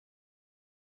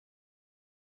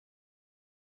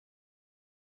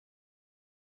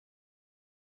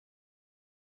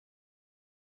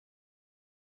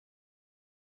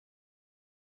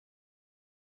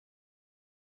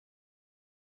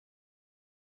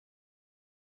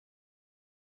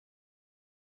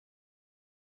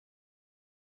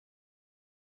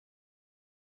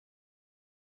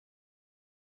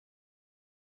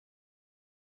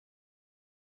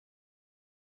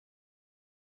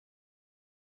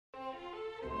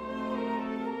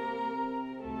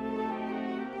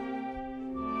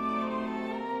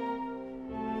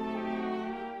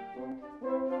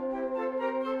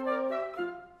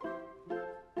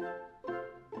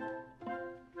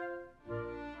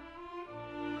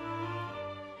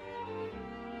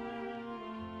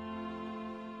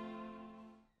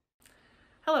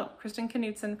Hello, Kristen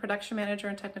Knutson, Production Manager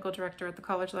and Technical Director at the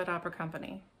College Light Opera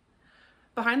Company.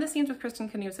 Behind the Scenes with Kristen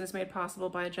Knutson is made possible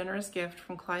by a generous gift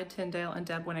from Clyde Tyndale and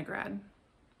Deb Winograd.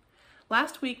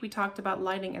 Last week we talked about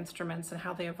lighting instruments and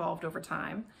how they evolved over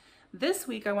time. This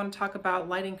week I want to talk about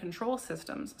lighting control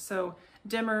systems, so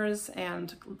dimmers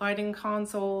and lighting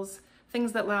consoles,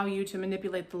 things that allow you to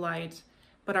manipulate the light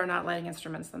but are not lighting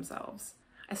instruments themselves.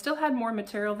 I still had more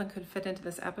material than could fit into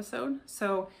this episode,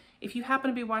 so if you happen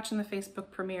to be watching the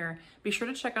Facebook premiere, be sure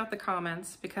to check out the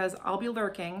comments because I'll be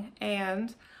lurking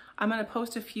and I'm going to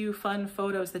post a few fun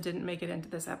photos that didn't make it into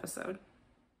this episode.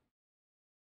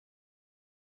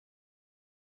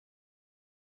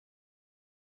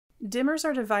 Dimmers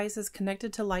are devices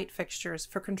connected to light fixtures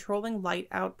for controlling light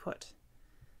output.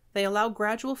 They allow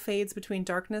gradual fades between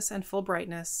darkness and full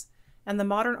brightness, and the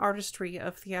modern artistry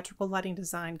of theatrical lighting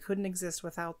design couldn't exist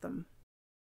without them.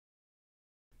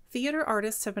 Theater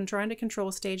artists have been trying to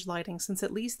control stage lighting since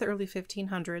at least the early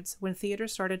 1500s, when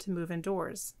theaters started to move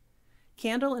indoors.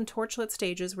 Candle and torchlit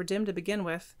stages were dim to begin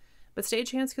with, but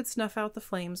stagehands could snuff out the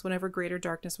flames whenever greater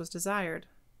darkness was desired.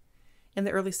 In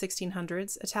the early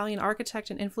 1600s, Italian architect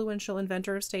and influential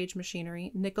inventor of stage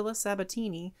machinery, Nicola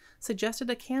Sabatini, suggested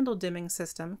a candle dimming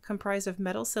system comprised of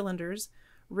metal cylinders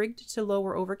rigged to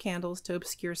lower over candles to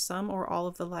obscure some or all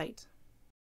of the light.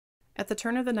 At the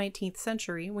turn of the 19th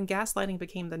century, when gas lighting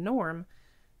became the norm,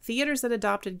 theaters that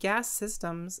adopted gas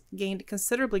systems gained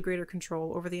considerably greater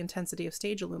control over the intensity of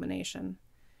stage illumination.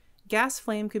 Gas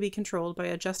flame could be controlled by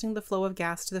adjusting the flow of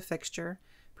gas to the fixture,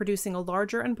 producing a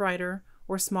larger and brighter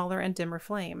or smaller and dimmer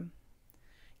flame.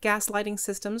 Gas lighting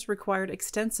systems required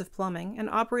extensive plumbing, and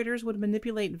operators would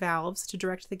manipulate valves to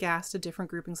direct the gas to different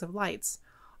groupings of lights,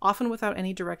 often without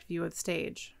any direct view of the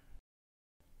stage.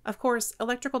 Of course,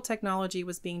 electrical technology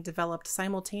was being developed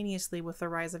simultaneously with the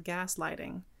rise of gas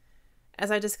lighting. As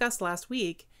I discussed last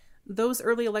week, those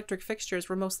early electric fixtures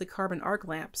were mostly carbon arc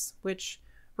lamps, which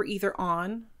were either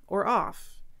on or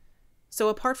off. So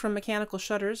apart from mechanical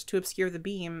shutters to obscure the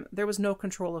beam, there was no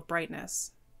control of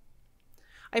brightness.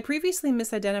 I previously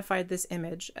misidentified this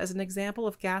image as an example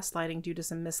of gas lighting due to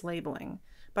some mislabeling,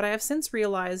 but I have since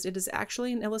realized it is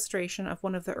actually an illustration of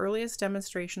one of the earliest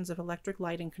demonstrations of electric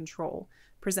lighting control,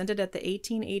 presented at the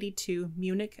 1882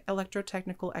 Munich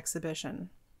Electrotechnical Exhibition.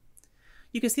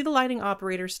 You can see the lighting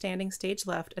operator standing stage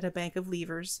left at a bank of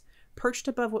levers, perched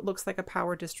above what looks like a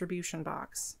power distribution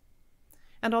box.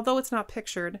 And although it's not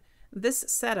pictured, this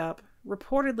setup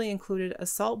reportedly included a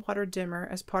saltwater dimmer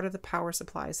as part of the power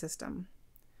supply system.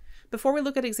 Before we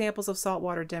look at examples of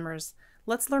saltwater dimmers,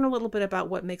 let's learn a little bit about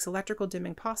what makes electrical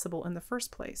dimming possible in the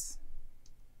first place.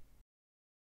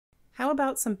 How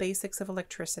about some basics of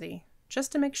electricity,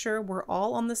 just to make sure we're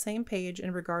all on the same page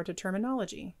in regard to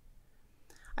terminology?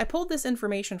 I pulled this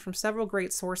information from several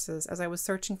great sources as I was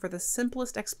searching for the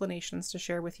simplest explanations to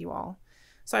share with you all,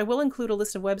 so I will include a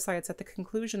list of websites at the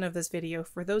conclusion of this video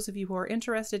for those of you who are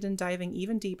interested in diving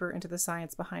even deeper into the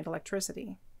science behind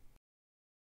electricity.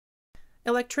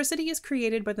 Electricity is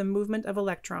created by the movement of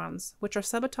electrons, which are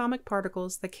subatomic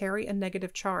particles that carry a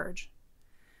negative charge.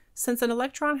 Since an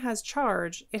electron has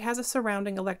charge, it has a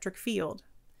surrounding electric field,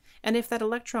 and if that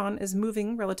electron is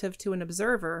moving relative to an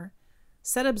observer,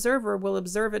 said observer will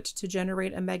observe it to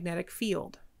generate a magnetic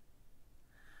field.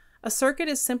 A circuit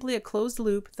is simply a closed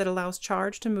loop that allows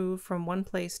charge to move from one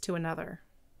place to another.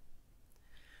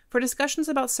 For discussions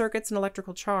about circuits and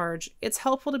electrical charge, it's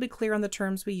helpful to be clear on the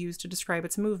terms we use to describe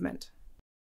its movement.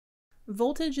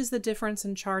 Voltage is the difference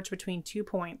in charge between 2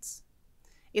 points.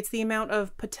 It's the amount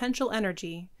of potential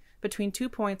energy between 2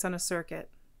 points on a circuit.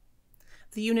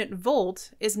 The unit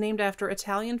volt is named after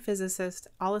Italian physicist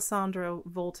Alessandro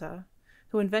Volta,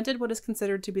 who invented what is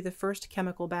considered to be the first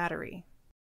chemical battery.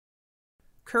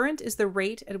 Current is the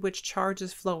rate at which charge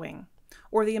is flowing,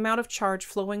 or the amount of charge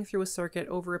flowing through a circuit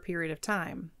over a period of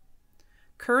time.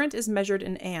 Current is measured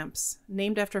in amps,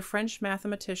 named after French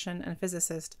mathematician and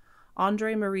physicist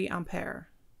André-Marie Ampère.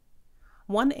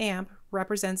 1 amp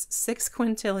represents 6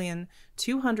 quintillion,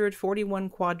 241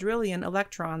 quadrillion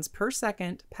electrons per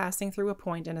second passing through a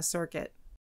point in a circuit.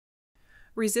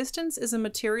 Resistance is a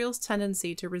material's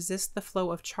tendency to resist the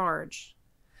flow of charge.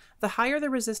 The higher the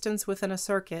resistance within a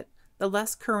circuit, the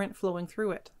less current flowing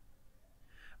through it.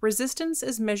 Resistance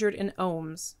is measured in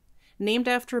ohms, named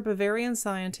after Bavarian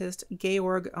scientist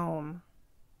Georg Ohm.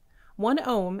 1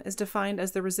 ohm is defined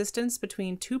as the resistance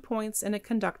between 2 points in a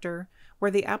conductor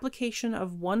where the application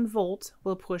of 1 volt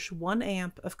will push 1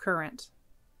 amp of current.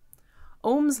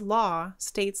 Ohm's law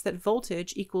states that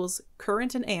voltage equals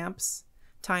current in amps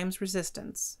times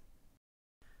resistance.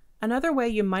 Another way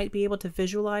you might be able to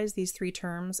visualize these three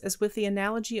terms is with the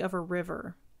analogy of a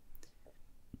river.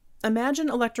 Imagine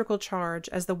electrical charge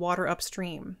as the water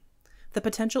upstream, the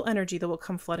potential energy that will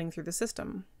come flooding through the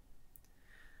system.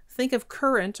 Think of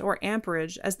current or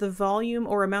amperage as the volume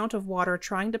or amount of water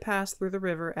trying to pass through the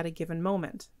river at a given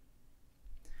moment.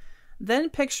 Then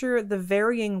picture the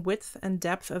varying width and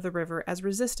depth of the river as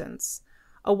resistance.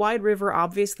 A wide river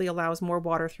obviously allows more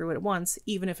water through at once,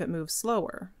 even if it moves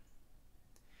slower.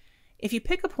 If you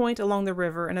pick a point along the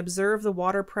river and observe the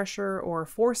water pressure or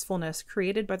forcefulness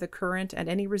created by the current and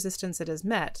any resistance it has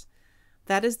met,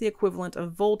 that is the equivalent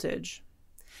of voltage,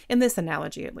 in this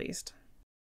analogy at least.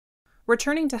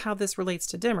 Returning to how this relates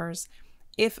to dimmers,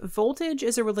 if voltage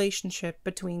is a relationship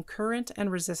between current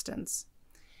and resistance,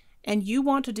 and you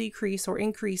want to decrease or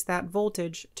increase that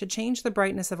voltage to change the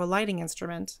brightness of a lighting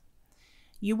instrument,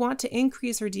 you want to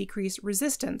increase or decrease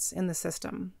resistance in the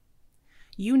system.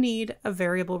 You need a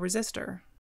variable resistor.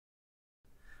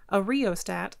 A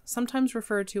rheostat, sometimes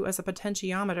referred to as a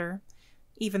potentiometer,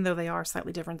 even though they are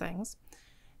slightly different things,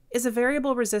 is a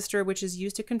variable resistor which is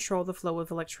used to control the flow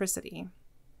of electricity.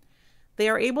 They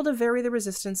are able to vary the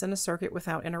resistance in a circuit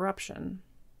without interruption.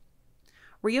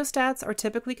 Rheostats are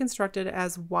typically constructed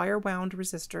as wire-wound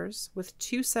resistors with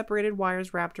two separated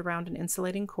wires wrapped around an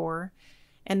insulating core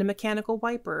and a mechanical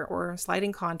wiper or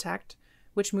sliding contact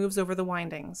which moves over the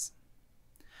windings.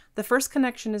 The first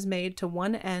connection is made to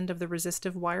one end of the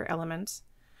resistive wire element,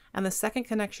 and the second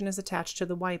connection is attached to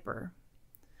the wiper.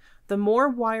 The more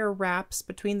wire wraps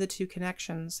between the two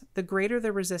connections, the greater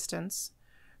the resistance,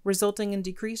 resulting in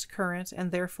decreased current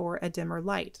and therefore a dimmer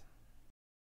light.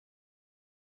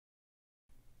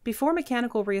 Before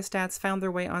mechanical rheostats found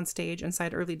their way on stage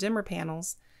inside early dimmer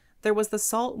panels, there was the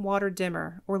salt water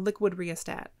dimmer, or liquid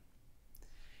rheostat.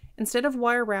 Instead of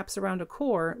wire wraps around a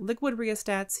core, liquid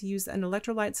rheostats use an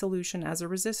electrolyte solution as a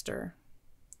resistor.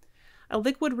 A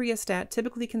liquid rheostat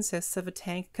typically consists of a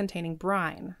tank containing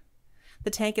brine. The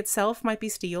tank itself might be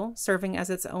steel, serving as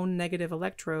its own negative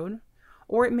electrode,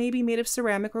 or it may be made of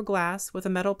ceramic or glass with a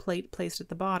metal plate placed at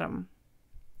the bottom.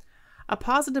 A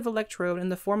positive electrode in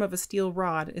the form of a steel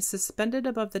rod is suspended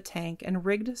above the tank and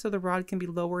rigged so the rod can be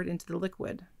lowered into the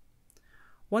liquid.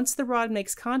 Once the rod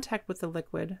makes contact with the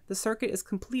liquid, the circuit is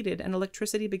completed and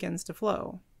electricity begins to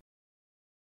flow.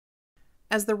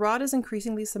 As the rod is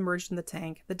increasingly submerged in the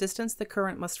tank, the distance the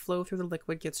current must flow through the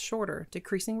liquid gets shorter,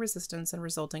 decreasing resistance and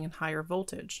resulting in higher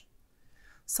voltage.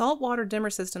 Saltwater dimmer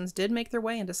systems did make their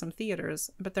way into some theaters,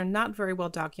 but they're not very well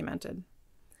documented.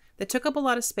 They took up a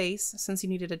lot of space, since you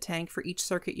needed a tank for each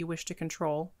circuit you wished to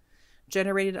control,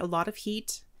 generated a lot of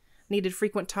heat, needed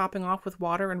frequent topping off with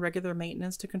water and regular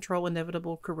maintenance to control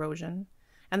inevitable corrosion,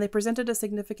 and they presented a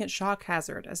significant shock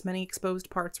hazard as many exposed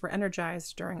parts were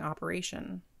energized during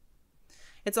operation.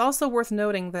 It's also worth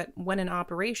noting that when in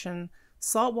operation,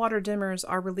 saltwater dimmers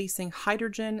are releasing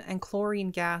hydrogen and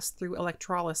chlorine gas through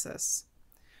electrolysis.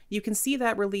 You can see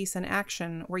that release in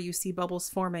action where you see bubbles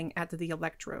forming at the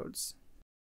electrodes.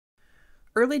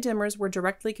 Early dimmers were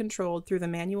directly controlled through the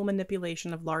manual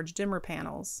manipulation of large dimmer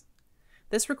panels.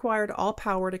 This required all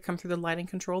power to come through the lighting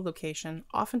control location,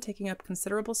 often taking up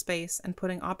considerable space and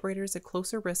putting operators at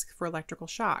closer risk for electrical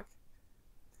shock.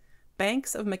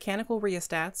 Banks of mechanical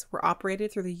rheostats were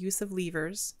operated through the use of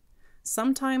levers,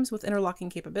 sometimes with interlocking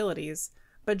capabilities,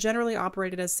 but generally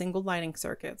operated as single lighting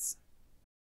circuits.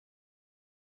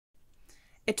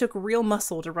 It took real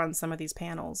muscle to run some of these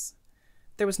panels.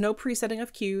 There was no presetting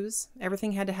of cues,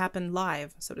 everything had to happen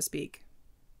live, so to speak.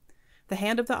 The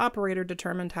hand of the operator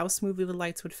determined how smoothly the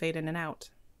lights would fade in and out.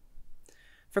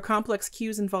 For complex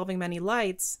cues involving many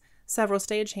lights, several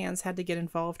stagehands had to get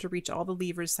involved to reach all the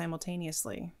levers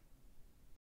simultaneously.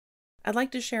 I'd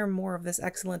like to share more of this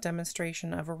excellent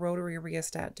demonstration of a rotary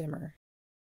rheostat dimmer.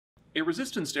 A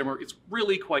resistance dimmer is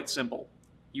really quite simple.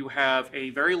 You have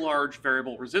a very large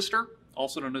variable resistor,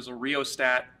 also known as a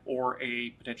rheostat or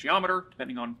a potentiometer,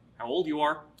 depending on how old you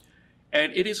are,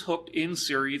 and it is hooked in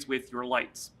series with your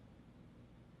lights.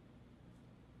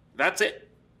 That's it.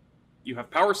 You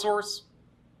have power source,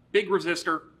 big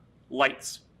resistor,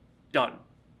 lights. Done.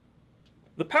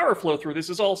 The power flow through this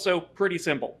is also pretty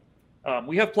simple.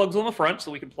 We have plugs on the front so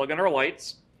we can plug in our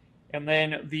lights, and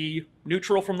then the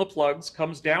neutral from the plugs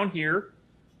comes down here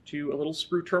to a little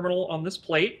screw terminal on this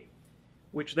plate,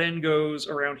 which then goes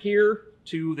around here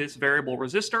to this variable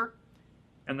resistor,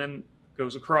 and then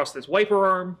goes across this wiper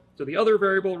arm to the other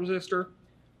variable resistor,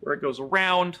 where it goes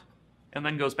around and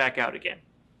then goes back out again.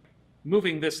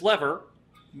 Moving this lever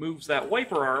moves that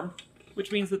wiper arm,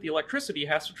 which means that the electricity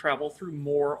has to travel through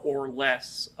more or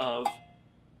less of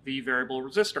the variable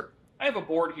resistor. I have a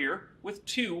board here with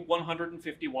two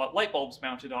 150-watt light bulbs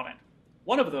mounted on it.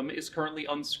 One of them is currently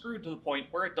unscrewed to the point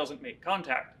where it doesn't make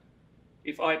contact.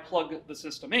 If I plug the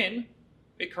system in,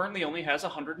 it currently only has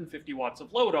 150 watts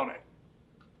of load on it.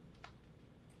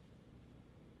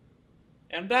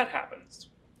 And that happens.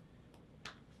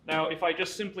 Now, if I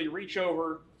just simply reach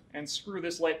over and screw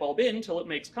this light bulb in till it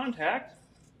makes contact,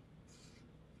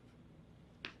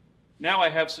 now I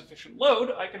have sufficient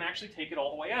load, I can actually take it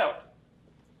all the way out.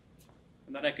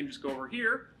 And then I can just go over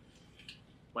here,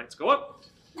 lights go up,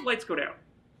 lights go down.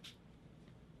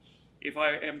 If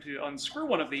I am to unscrew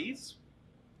one of these,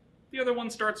 the other one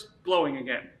starts glowing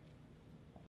again.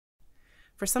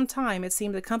 For some time, it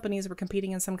seemed that companies were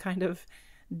competing in some kind of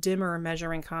dimmer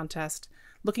measuring contest,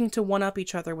 looking to one-up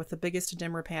each other with the biggest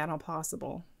dimmer panel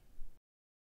possible.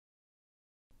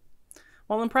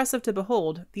 While impressive to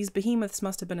behold, these behemoths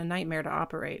must have been a nightmare to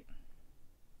operate.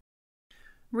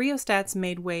 Rheostats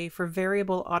made way for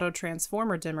variable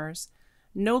autotransformer dimmers,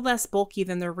 no less bulky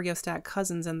than their rheostat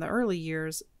cousins in the early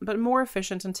years, but more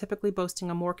efficient and typically boasting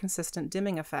a more consistent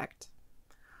dimming effect.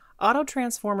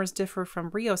 Autotransformers differ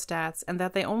from rheostats in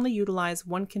that they only utilize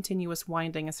one continuous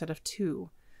winding instead of two,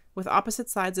 with opposite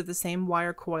sides of the same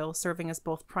wire coil serving as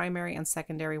both primary and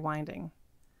secondary winding.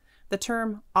 The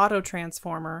term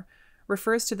autotransformer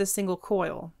refers to the single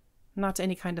coil, not to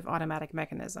any kind of automatic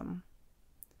mechanism.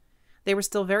 They were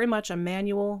still very much a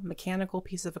manual, mechanical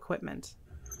piece of equipment.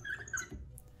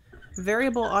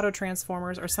 Variable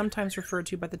autotransformers are sometimes referred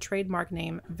to by the trademark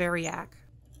name Variac.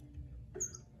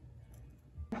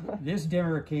 This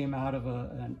dimmer came out of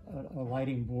a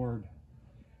lighting board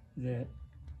that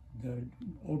the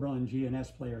Oberlin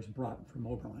GNS players brought from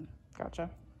Oberlin. Gotcha.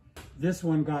 This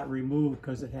one got removed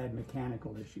because it had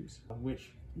mechanical issues,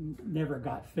 which never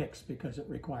got fixed because it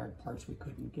required parts we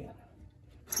couldn't get.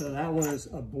 So that was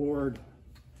a board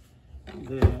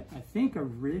that I think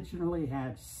originally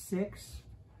had 6,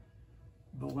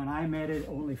 but when I met it,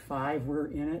 only 5 were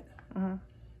in it.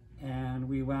 And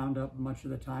we wound up much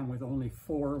of the time with only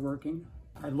 4 working.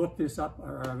 I looked this up,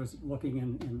 or I was looking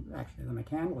in actually the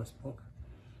Mechanalist book,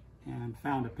 and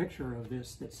found a picture of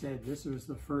this that said this was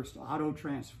the first auto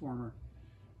transformer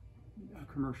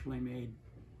commercially made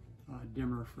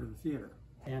dimmer for the theater.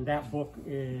 And that book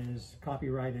is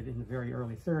copyrighted in the very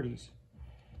early 30s.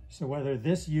 So whether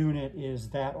this unit is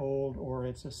that old or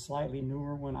it's a slightly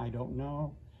newer one, I don't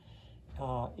know.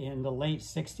 In the late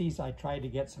 60s, I tried to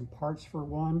get some parts for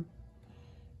one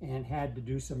and had to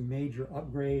do some major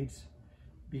upgrades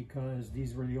because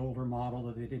these were the older model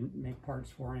that they didn't make parts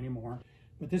for anymore.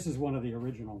 But this is one of the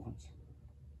original ones.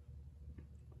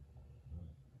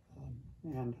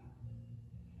 And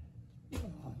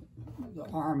the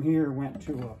arm here went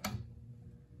to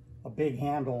a big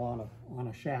handle on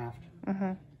a shaft,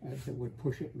 as it would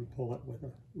push it and pull it with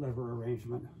a lever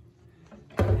arrangement.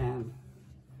 And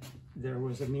there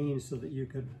was a means so that you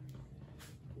could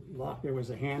lock, there was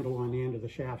a handle on the end of the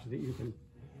shaft so that you can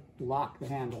lock the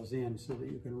handles in so that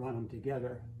you can run them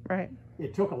together. Right.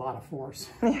 It took a lot of force.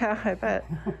 Yeah, I bet.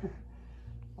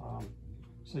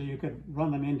 So you could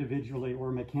run them individually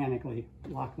or mechanically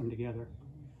lock them together,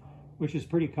 which is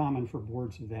pretty common for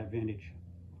boards of that vintage.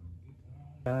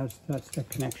 That's the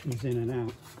connections in and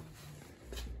out.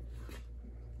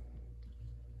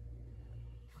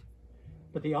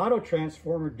 But the auto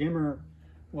transformer dimmer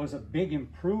was a big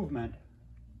improvement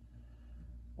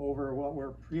over what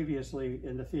were previously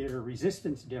in the theater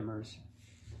resistance dimmers,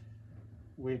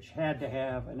 which had to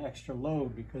have an extra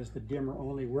load because the dimmer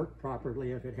only worked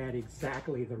properly if it had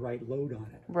exactly the right load on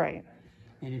it. Right.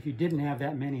 And if you didn't have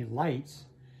that many lights,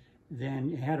 then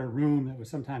you had a room that was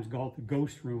sometimes called the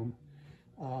ghost room,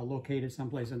 located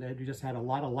someplace, and you just had a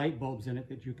lot of light bulbs in it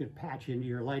that you could patch into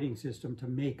your lighting system to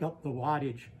make up the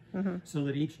wattage, so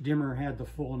that each dimmer had the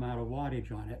full amount of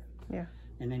wattage on it. Yeah.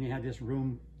 And then you had this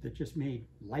room that just made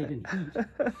light and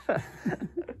heat.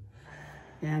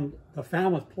 And the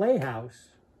Falmouth Playhouse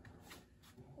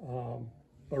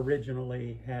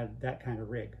originally had that kind of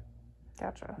rig.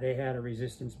 Gotcha. They had a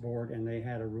resistance board and they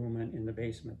had a room in the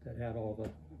basement that had all the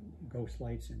ghost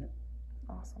lights in it.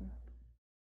 Awesome.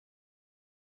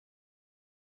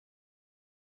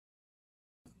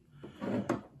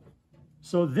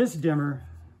 So this dimmer,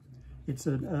 it's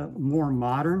a more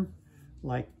modern,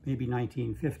 like maybe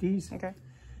 1950s, Okay.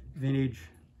 vintage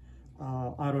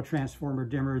auto transformer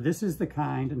dimmer. This is the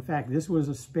kind, in fact, this was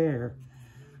a spare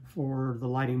for the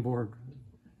lighting board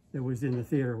that was in the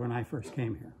theater when I first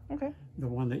came here. Okay. The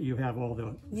one that you have all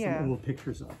the some old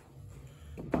pictures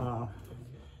of.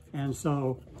 And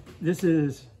so this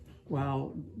is,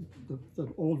 while the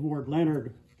old Ward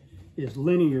Leonard is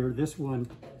linear, this one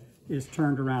is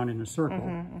turned around in a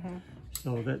circle,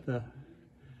 so that the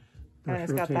and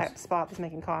it's got that spot that's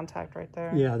making contact right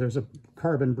there. Yeah, there's a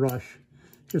carbon brush,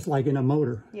 just like in a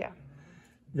motor. Yeah.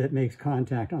 that makes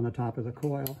contact on the top of the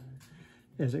coil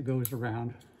as it goes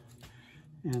around.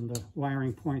 And the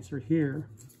wiring points are here.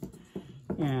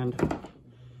 And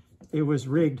it was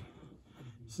rigged,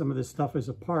 some of this stuff is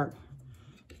apart,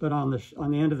 but on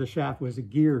the end of the shaft was a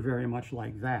gear very much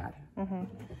like that. Mm-hmm.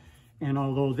 And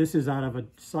although this is out of a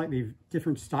slightly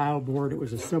different style board, it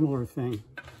was a similar thing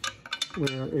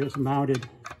where it was mounted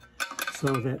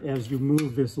so that as you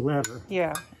move this lever,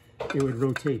 Yeah. it would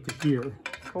rotate the gear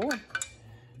Cool.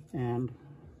 and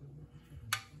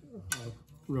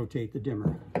rotate the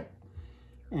dimmer.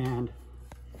 And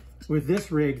with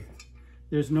this rig,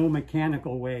 there's no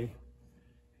mechanical way.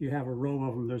 You have a row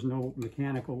of them, there's no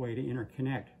mechanical way to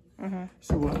interconnect. Mm-hmm.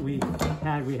 So what we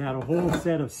had a whole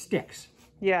set of sticks,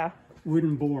 Yeah.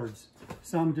 wooden boards,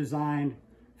 some designed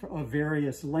of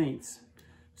various lengths.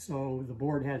 So the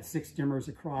board had 6 dimmers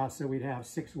across, so we'd have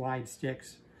 6 wide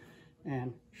sticks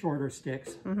and shorter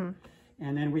sticks. Mm-hmm.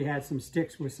 And then we had some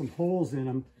sticks with some holes in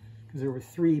them because there were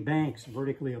 3 banks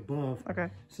vertically above, Okay.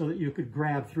 so that you could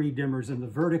grab 3 dimmers in the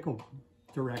vertical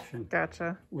direction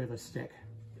Gotcha. with a stick,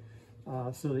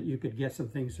 so that you could get some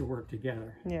things to work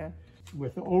together. Yeah.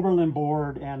 With the Oberlin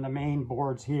board and the main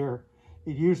boards here,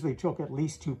 it usually took at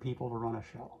least 2 people to run a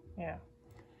show. Yeah.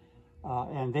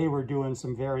 And they were doing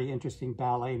some very interesting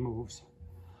ballet moves,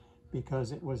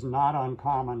 because it was not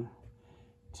uncommon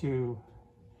to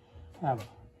have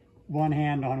one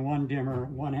hand on one dimmer,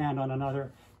 one hand on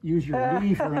another, use your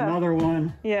knee for another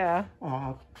one. Yeah.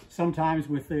 Sometimes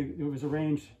it was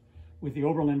arranged with the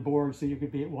Oberlin board so you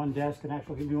could be at one desk and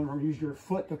actually use your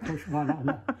foot to push one on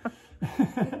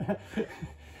the...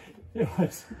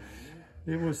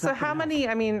 It was So how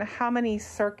else. how many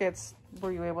circuits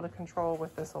were you able to control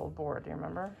with this old board? Do you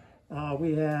remember?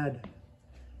 We had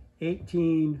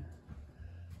 18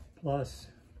 plus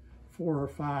 4 or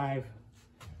 5.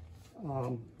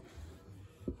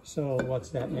 So what's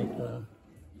that make?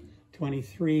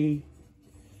 23.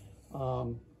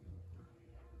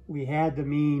 We had the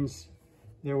means.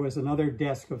 There was another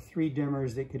desk of 3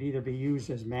 dimmers that could either be used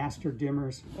as master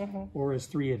dimmers or as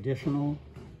 3 additional,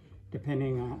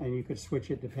 depending on, and you could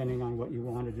switch it depending on what you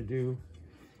wanted to do.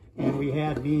 And we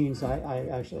had means. I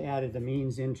actually added the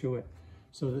means into it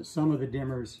so that some of the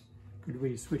dimmers could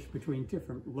be switched between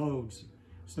different loads.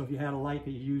 So if you had a light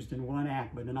that you used in one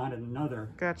act but not in another,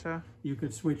 Gotcha. you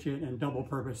could switch it and double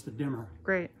purpose the dimmer.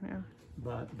 Great. Yeah.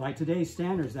 But by today's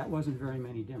standards, that wasn't very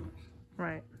many dimmers.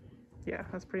 Right. Yeah,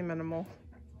 that's pretty minimal.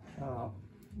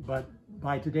 But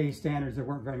by today's standards, there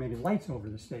weren't very many lights over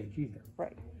the stage either.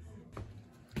 Right.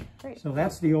 Great. So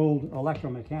that's the old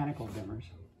electromechanical dimmers.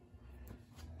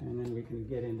 And then we can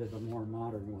get into the more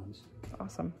modern ones.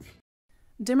 Awesome.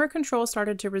 Dimmer control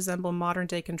started to resemble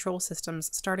modern-day control systems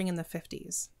starting in the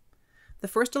 50s. The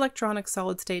first electronic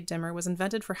solid-state dimmer was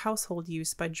invented for household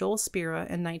use by Joel Spira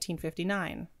in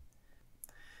 1959.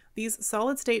 These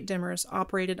solid-state dimmers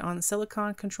operated on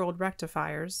silicon-controlled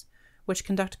rectifiers, which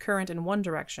conduct current in one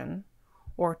direction,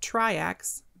 or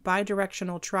triacs,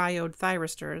 bidirectional triode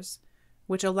thyristors,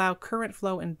 which allow current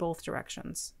flow in both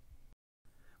directions.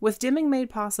 With dimming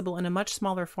made possible in a much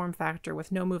smaller form factor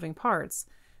with no moving parts,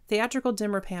 theatrical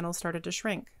dimmer panels started to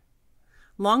shrink.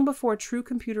 Long before true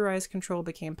computerized control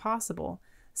became possible,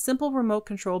 simple remote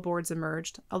control boards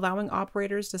emerged, allowing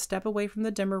operators to step away from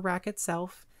the dimmer rack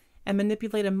itself and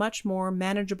manipulate a much more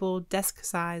manageable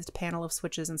desk-sized panel of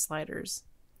switches and sliders.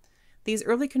 These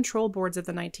early control boards of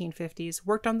the 1950s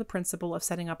worked on the principle of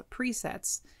setting up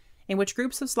presets, in which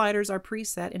groups of sliders are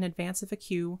preset in advance of a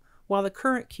cue while the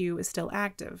current cue is still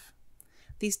active.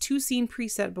 These 2-scene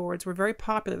preset boards were very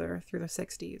popular through the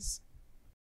 60s.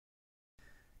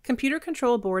 Computer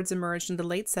control boards emerged in the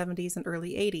late 70s and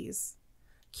early 80s.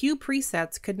 Cue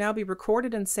presets could now be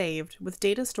recorded and saved, with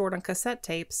data stored on cassette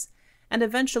tapes and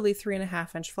eventually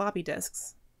 3.5-inch floppy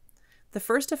disks. The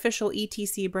first official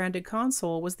ETC-branded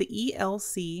console was the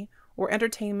ELC, or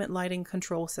Entertainment Lighting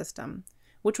Control System,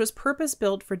 which was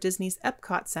purpose-built for Disney's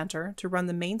Epcot Center to run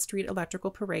the Main Street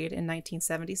Electrical Parade in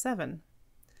 1977.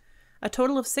 A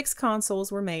total of 6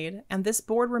 consoles were made, and this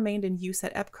board remained in use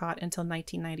at Epcot until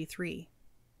 1993.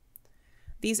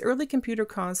 These early computer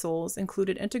consoles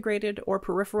included integrated or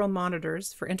peripheral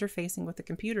monitors for interfacing with the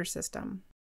computer system.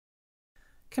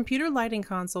 Computer lighting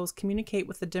consoles communicate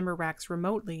with the dimmer racks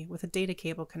remotely with a data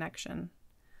cable connection.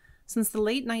 Since the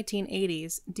late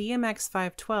 1980s,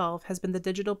 DMX512 has been the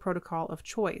digital protocol of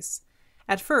choice,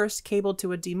 at first cabled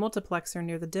to a demultiplexer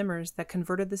near the dimmers that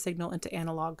converted the signal into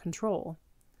analog control.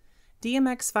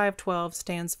 DMX512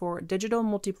 stands for Digital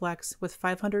Multiplex with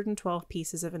 512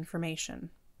 pieces of information.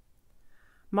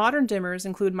 Modern dimmers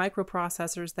include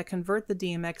microprocessors that convert the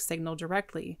DMX signal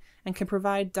directly and can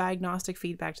provide diagnostic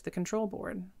feedback to the control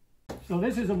board. So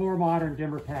this is a more modern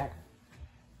dimmer pack.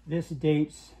 This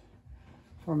dates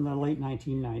from the late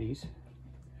 1990s.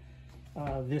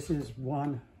 This is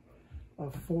one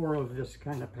of 4 of this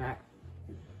kind of pack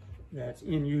that's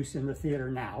in use in the theater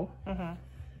now.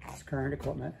 It's current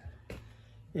equipment.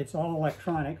 It's all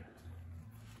electronic,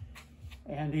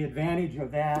 and the advantage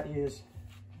of that is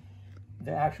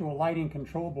the actual lighting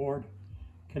control board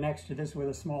connects to this with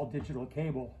a small digital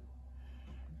cable,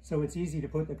 so it's easy to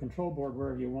put the control board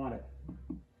wherever you want it.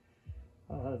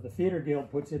 The Theater Guild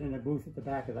puts it in a booth at the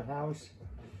back of the house.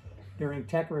 During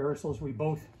tech rehearsals, we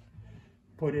both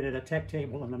put it at a tech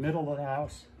table in the middle of the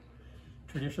house,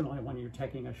 traditionally when you're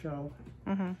teching a show.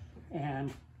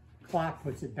 And Clock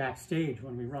puts it backstage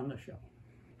when we run the show.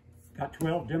 Got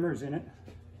 12 dimmers in it.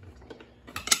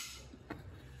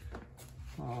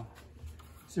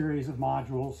 Series of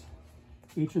modules.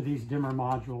 Each of these dimmer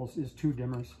modules is 2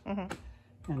 dimmers.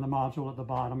 And the module at the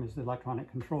bottom is the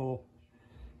electronic control.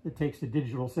 It takes the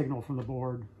digital signal from the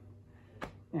board,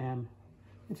 and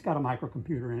it's got a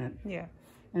microcomputer in it. Yeah.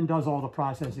 And does all the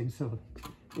processing, so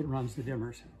it runs the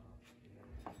dimmers.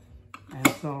 And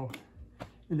so,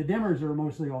 and the dimmers are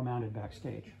mostly all mounted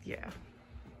backstage. Yeah.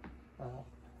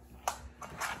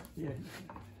 Yeah.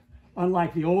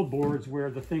 Unlike the old boards where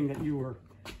the thing that you were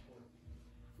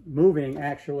moving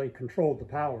actually controlled the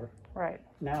power. Right.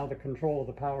 Now the control of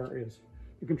the power is,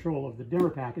 the control of the dimmer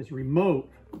pack is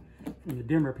remote from the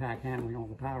dimmer pack handling all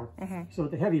the power. So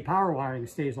the heavy power wiring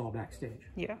stays all backstage.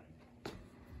 Yeah.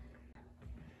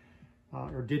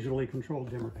 Or digitally controlled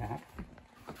dimmer pack.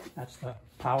 That's the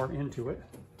power into it.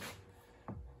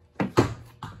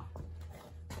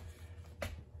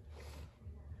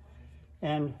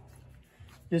 And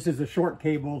this is a short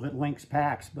cable that links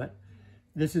packs, but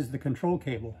this is the control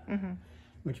cable,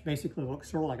 which basically looks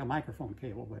sort of like a microphone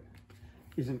cable, but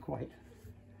isn't quite.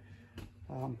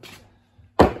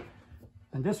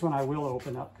 And this one I will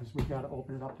open up because we've got to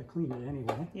open it up to clean it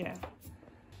anyway. Yeah.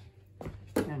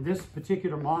 And this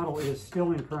particular model is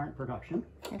still in current production.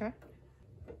 Okay.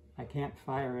 I can't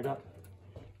fire it up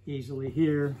easily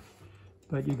here,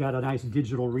 but you got a nice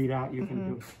digital readout you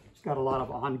can do. It's got a lot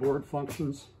of onboard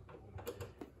functions.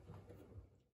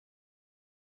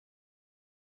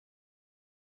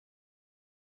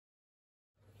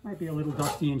 Might be a little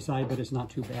dusty inside, but it's not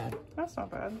too bad. That's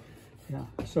not bad. Yeah.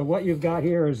 So what you've got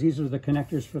here is these are the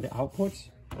connectors for the outputs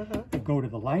that go to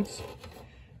the lights.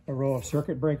 A row of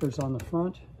circuit breakers on the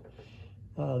front.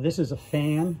 This is a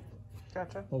fan.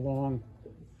 Gotcha. A long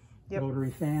rotary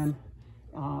fan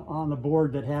on the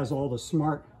board that has all the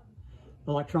smart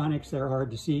electronics. They're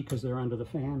hard to see because they're under the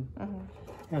fan.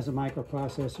 Has a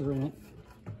microprocessor in it.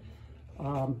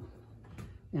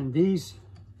 And these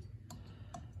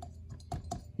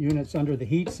units under the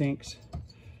heat sinks,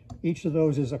 each of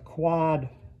those is a quad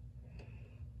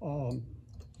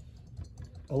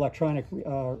electronic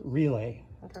relay,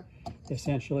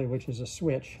 essentially, which is a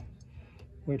switch,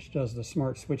 which does the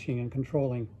smart switching and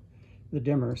controlling the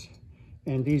dimmers.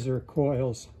 And these are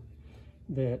coils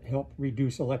that help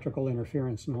reduce electrical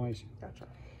interference noise. Gotcha.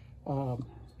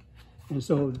 And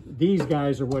so these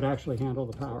guys are what actually handle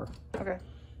the power. Okay.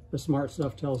 The smart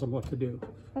stuff tells them what to do.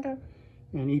 Okay.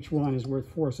 And each one is worth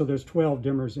 4. So there's 12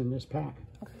 dimmers in this pack.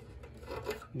 Okay.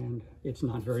 And it's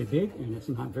not very big and it's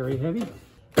not very heavy.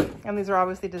 And these are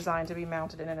obviously designed to be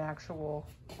mounted in an actual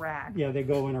rack. Yeah, they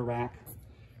go in a rack.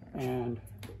 And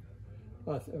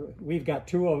we've got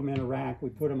 2 of them in a rack. We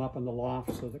put them up in the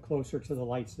loft so they're closer to the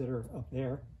lights that are up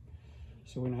there.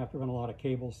 So we don't have to run a lot of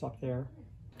cables up there.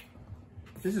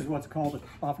 This is what's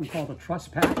often called a truss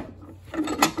pack.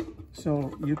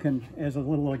 So you can, as a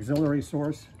little auxiliary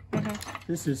source,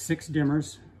 this is 6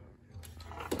 dimmers.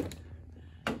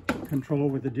 Control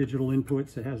with the digital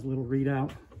inputs. It has a little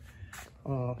readout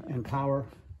and power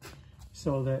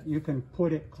so that you can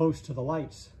put it close to the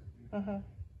lights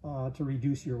to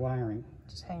reduce your wiring.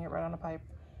 Just hang it right on a pipe.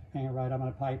 Hang it right on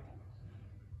a pipe,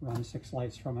 run 6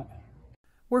 lights from it.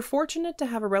 We're fortunate to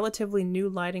have a relatively new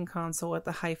lighting console at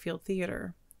the Highfield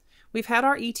Theater. We've had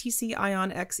our ETC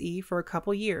Ion XE for a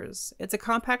couple years. It's a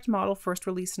compact model first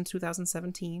released in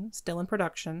 2017, still in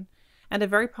production, and a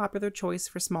very popular choice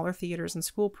for smaller theaters and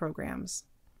school programs.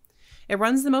 It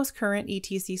runs the most current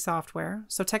ETC software,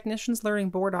 so technicians learning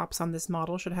board ops on this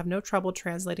model should have no trouble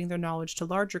translating their knowledge to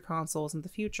larger consoles in the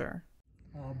future.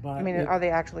 But are they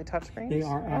actually touchscreen? They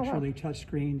are actually touch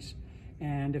screens,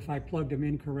 and if I plugged them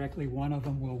in correctly, one of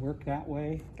them will work that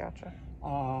way. Gotcha.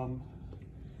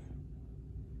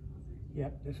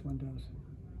 Yep, this one does.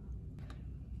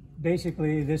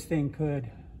 Basically, this thing could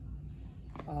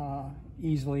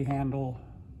easily handle,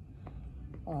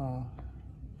 how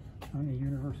many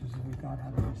universes have we got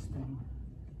out of this thing?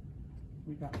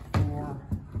 We got 4.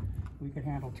 We could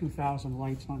handle 2,000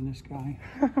 lights on this guy.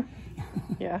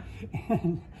 Yeah.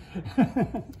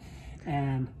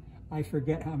 and I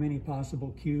forget how many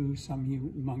possible cues, some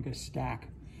humongous stack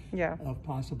Yeah. of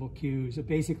possible cues.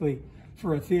 Basically,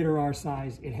 for a theater our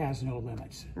size, it has no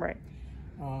limits. Right.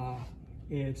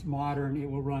 It's modern. It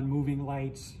will run moving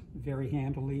lights very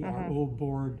handily. Our old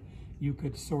board, you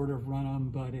could sort of run them,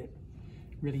 but it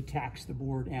really taxed the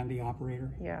board and the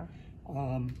operator. Yeah.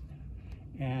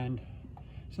 And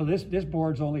so this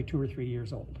board's only 2 or 3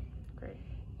 years old. Great.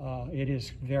 It is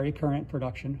very current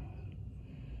production.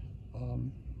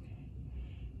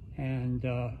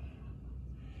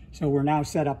 So we're now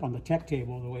set up on the tech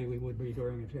table the way we would be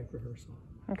during a tech rehearsal.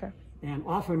 Okay. And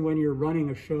often when you're running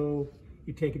a show,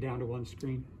 you take it down to one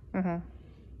screen. The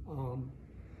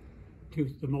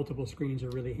multiple screens are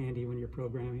really handy when you're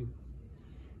programming.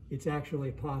 It's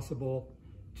actually possible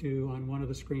to, on one of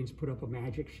the screens, put up a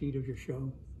magic sheet of your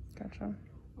show. Gotcha.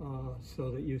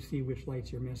 So that you see which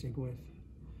lights you're messing with.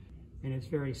 And it's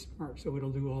very smart, so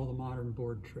it'll do all the modern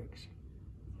board tricks.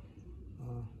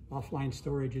 Offline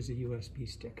storage is a USB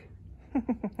stick.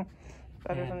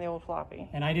 Better than the old floppy.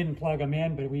 And I didn't plug them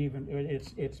in, but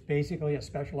it's basically a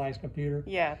specialized computer.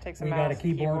 Yeah, it takes a We mouse, got a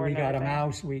keyboard, we got a and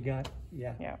mouse, we got,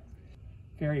 Yeah.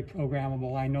 very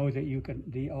programmable. I know that you can,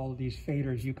 all of these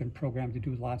faders, you can program to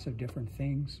do lots of different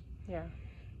things. Yeah.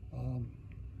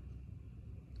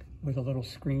 With a little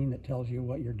screen that tells you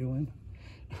what you're doing.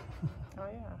 Oh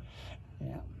yeah.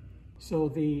 Yeah. So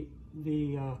the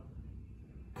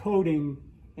coding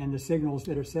and the signals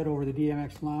that are set over the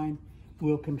DMX line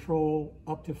will control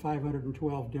up to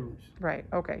 512 dimmers. Right.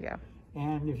 Okay. Yeah.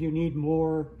 And if you need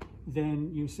more,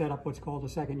 then you set up what's called a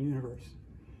second universe,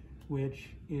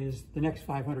 which is the next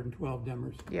 512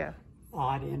 dimmers. Yeah.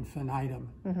 Ad infinitum.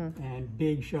 And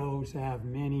big shows have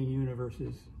many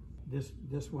universes.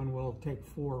 This one will take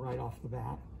 4 right off the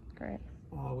bat. Great.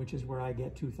 Which is where I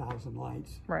get 2,000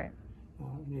 lights. Right.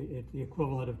 The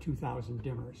equivalent of 2,000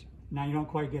 dimmers. Now you don't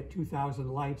quite get 2,000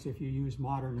 lights if you use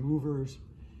modern movers,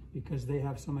 because they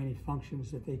have so many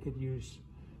functions that they could use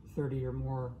 30 or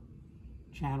more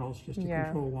channels just to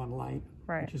control one light,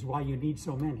 right. Which is why you need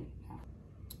so many.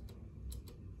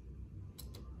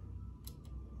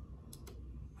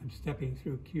 I'm stepping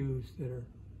through cues that are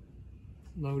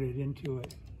loaded into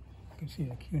it. You can see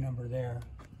the cue number there.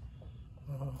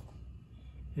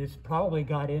 It's probably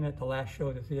got in at the last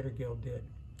show the Theater Guild did.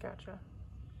 Gotcha.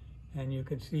 And you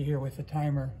can see here with the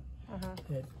timer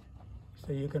that,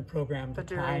 so you can program the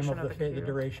time of the fade, the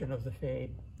duration of the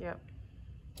fade. Yep.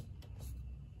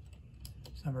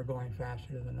 Some are going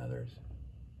faster than others.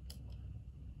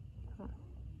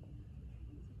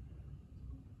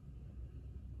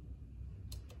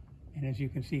 And as you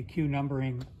can see, cue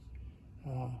numbering,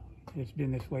 it's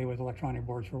been this way with electronic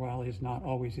boards for a while, is not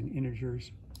always in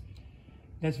integers.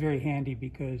 That's very handy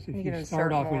because if you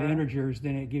start off with integers,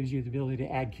 then it gives you the ability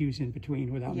to add cues in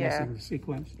between without messing the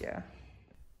sequence. Yeah.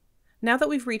 Now that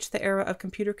we've reached the era of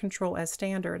computer control as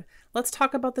standard, let's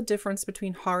talk about the difference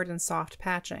between hard and soft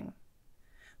patching.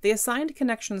 The assigned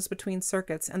connections between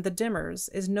circuits and the dimmers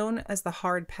is known as the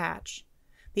hard patch,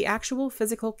 the actual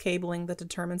physical cabling that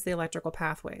determines the electrical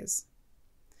pathways.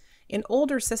 In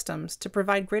older systems, to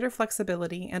provide greater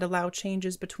flexibility and allow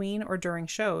changes between or during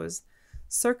shows,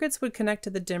 circuits would connect to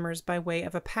the dimmers by way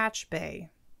of a patch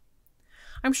bay.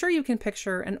 I'm sure you can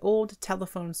picture an old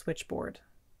telephone switchboard.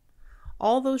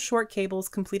 All those short cables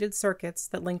completed circuits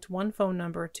that linked one phone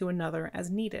number to another as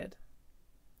needed.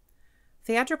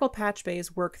 Theatrical patch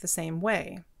bays work the same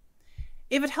way.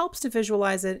 If it helps to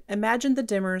visualize it, imagine the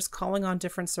dimmers calling on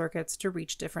different circuits to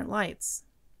reach different lights.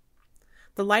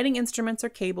 The lighting instruments are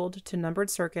cabled to numbered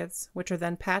circuits, which are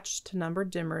then patched to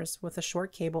numbered dimmers with a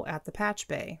short cable at the patch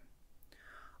bay.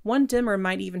 One dimmer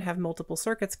might even have multiple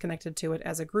circuits connected to it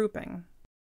as a grouping.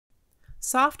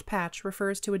 Soft patch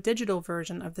refers to a digital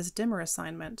version of this dimmer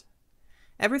assignment.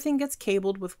 Everything gets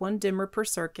cabled with one dimmer per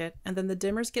circuit, and then the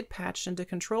dimmers get patched into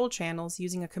control channels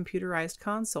using a computerized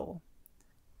console.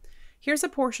 Here's a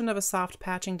portion of a soft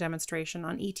patching demonstration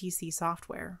on ETC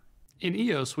software. In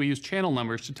EOS, we use channel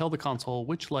numbers to tell the console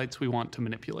which lights we want to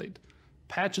manipulate.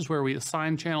 Patch is where we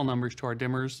assign channel numbers to our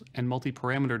dimmers and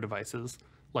multi-parameter devices,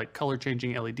 like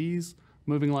color-changing LEDs,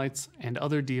 moving lights, and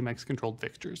other DMX-controlled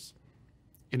fixtures.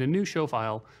 In a new show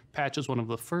file, patch is one of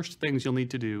the first things you'll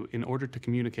need to do in order to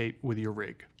communicate with your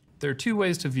rig. There are 2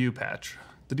 ways to view patch.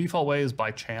 The default way is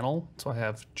by channel, so I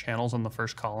have channels on the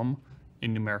first column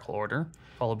in numerical order,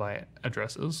 followed by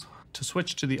addresses. To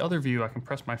switch to the other view, I can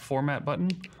press my Format button,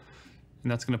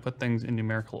 and that's going to put things in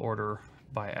numerical order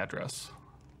by address.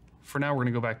 For now, we're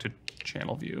going to go back to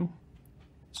channel view.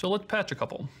 So let's patch a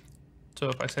couple. So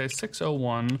if I say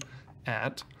 601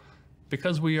 at,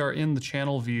 because we are in the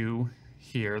channel view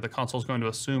here, the console is going to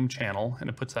assume channel, and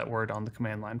it puts that word on the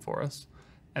command line for us.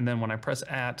 And then when I press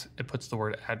at, it puts the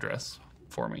word address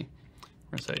for me.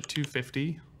 We're going to say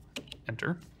 250,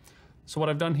 enter. So what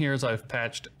I've done here is I've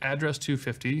patched address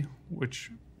 250,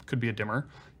 which could be a dimmer,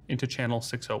 into channel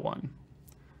 601.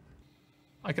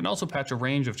 I can also patch a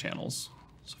range of channels.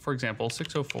 So for example,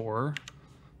 604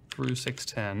 through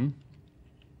 610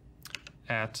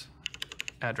 at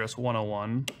address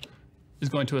 101 is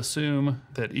going to assume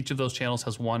that each of those channels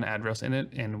has one address in it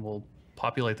and will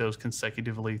populate those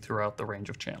consecutively throughout the range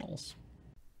of channels.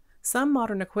 Some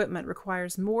modern equipment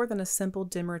requires more than a simple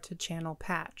dimmer to channel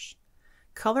patch.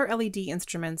 Color LED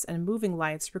instruments and moving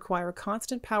lights require a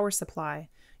constant power supply,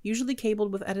 usually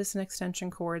cabled with Edison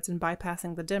extension cords and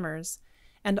bypassing the dimmers,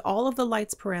 and all of the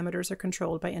light's parameters are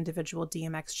controlled by individual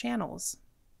DMX channels.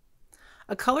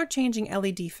 A color-changing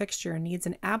LED fixture needs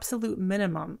an absolute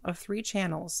minimum of 3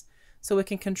 channels so it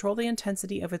can control the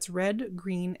intensity of its red,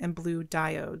 green, and blue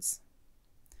diodes.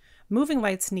 Moving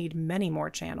lights need many more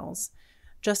channels.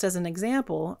 Just as an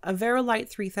example, a Verilight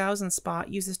 3000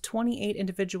 spot uses 28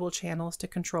 individual channels to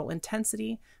control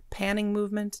intensity, panning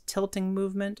movement, tilting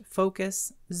movement,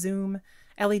 focus, zoom,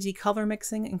 LED color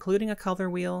mixing, including a color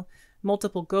wheel,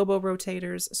 multiple gobo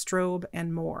rotators, strobe,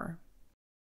 and more.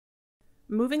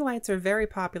 Moving lights are very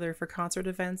popular for concert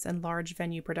events and large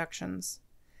venue productions.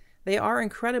 They are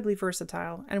incredibly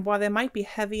versatile, and while they might be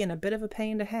heavy and a bit of a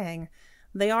pain to hang,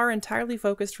 they are entirely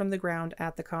focused from the ground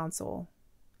at the console.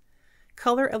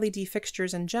 Color LED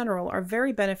fixtures in general are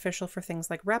very beneficial for things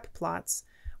like rep plots,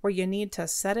 where you need to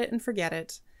set it and forget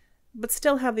it, but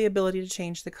still have the ability to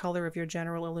change the color of your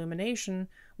general illumination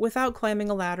without climbing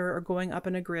a ladder or going up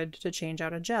in a grid to change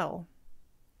out a gel.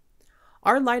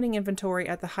 Our lighting inventory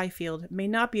at the Highfield may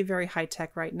not be very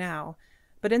high-tech right now,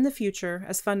 but in the future,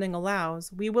 as funding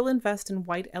allows, we will invest in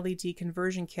white LED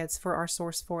conversion kits for our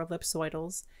Source 4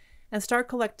 ellipsoidals and start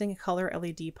collecting color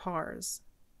LED pars.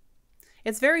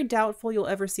 It's very doubtful you'll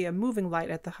ever see a moving light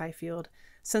at the Highfield,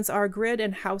 since our grid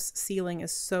and house ceiling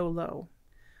is so low.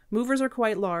 Movers are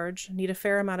quite large, need a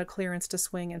fair amount of clearance to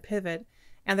swing and pivot,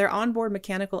 and their onboard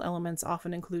mechanical elements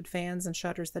often include fans and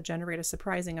shutters that generate a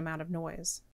surprising amount of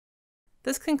noise.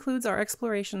 This concludes our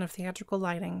exploration of theatrical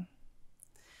lighting.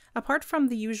 Apart from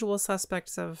the usual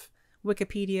suspects of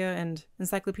Wikipedia and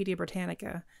Encyclopedia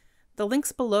Britannica, the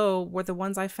links below were the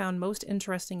ones I found most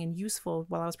interesting and useful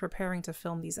while I was preparing to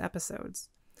film these episodes.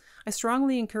 I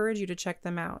strongly encourage you to check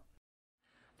them out.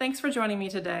 Thanks for joining me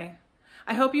today.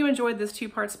 I hope you enjoyed this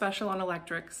 2-part special on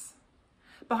electrics.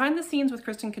 Behind the Scenes with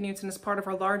Kristen Knutson is part of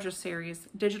our larger series,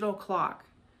 Digital Clock.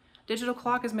 Digital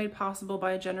Clock is made possible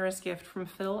by a generous gift from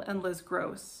Phil and Liz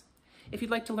Gross. If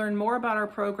you'd like to learn more about our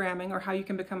programming or how you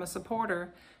can become a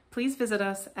supporter, please visit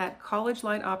us at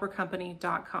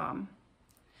collegelightoperacompany.com.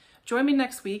 Join me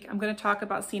next week. I'm going to talk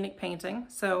about scenic painting,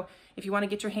 so if you want to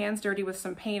get your hands dirty with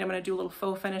some paint, I'm going to do a little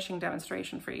faux finishing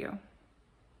demonstration for you.